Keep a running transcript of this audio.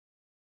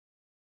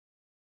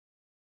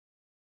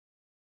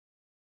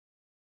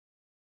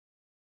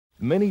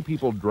Many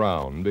people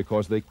drown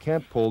because they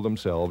can't pull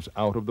themselves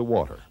out of the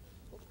water.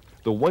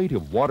 The weight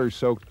of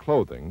water-soaked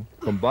clothing,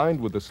 combined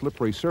with the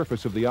slippery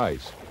surface of the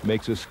ice,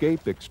 makes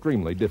escape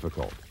extremely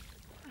difficult.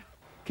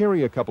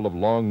 Carry a couple of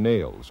long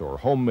nails or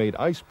homemade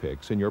ice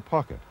picks in your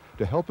pocket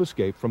to help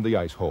escape from the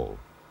ice hole.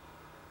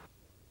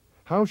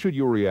 How should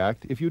you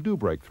react if you do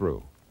break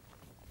through?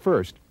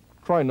 First,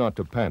 try not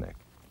to panic.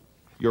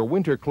 Your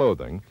winter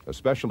clothing,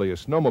 especially a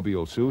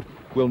snowmobile suit,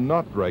 will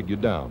not drag you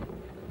down.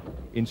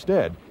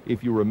 Instead,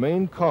 if you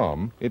remain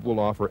calm, it will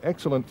offer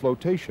excellent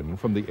flotation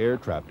from the air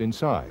trapped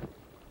inside.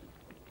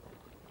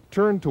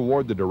 Turn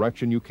toward the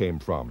direction you came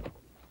from.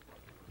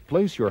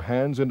 Place your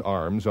hands and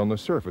arms on the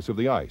surface of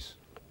the ice.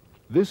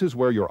 This is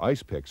where your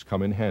ice picks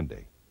come in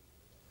handy.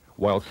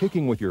 While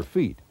kicking with your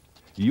feet,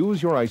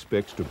 use your ice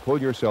picks to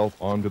pull yourself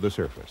onto the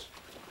surface.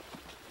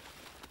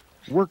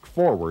 Work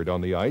forward on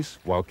the ice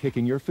while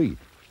kicking your feet.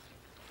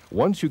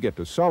 Once you get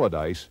to solid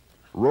ice,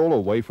 roll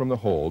away from the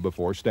hole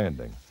before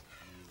standing.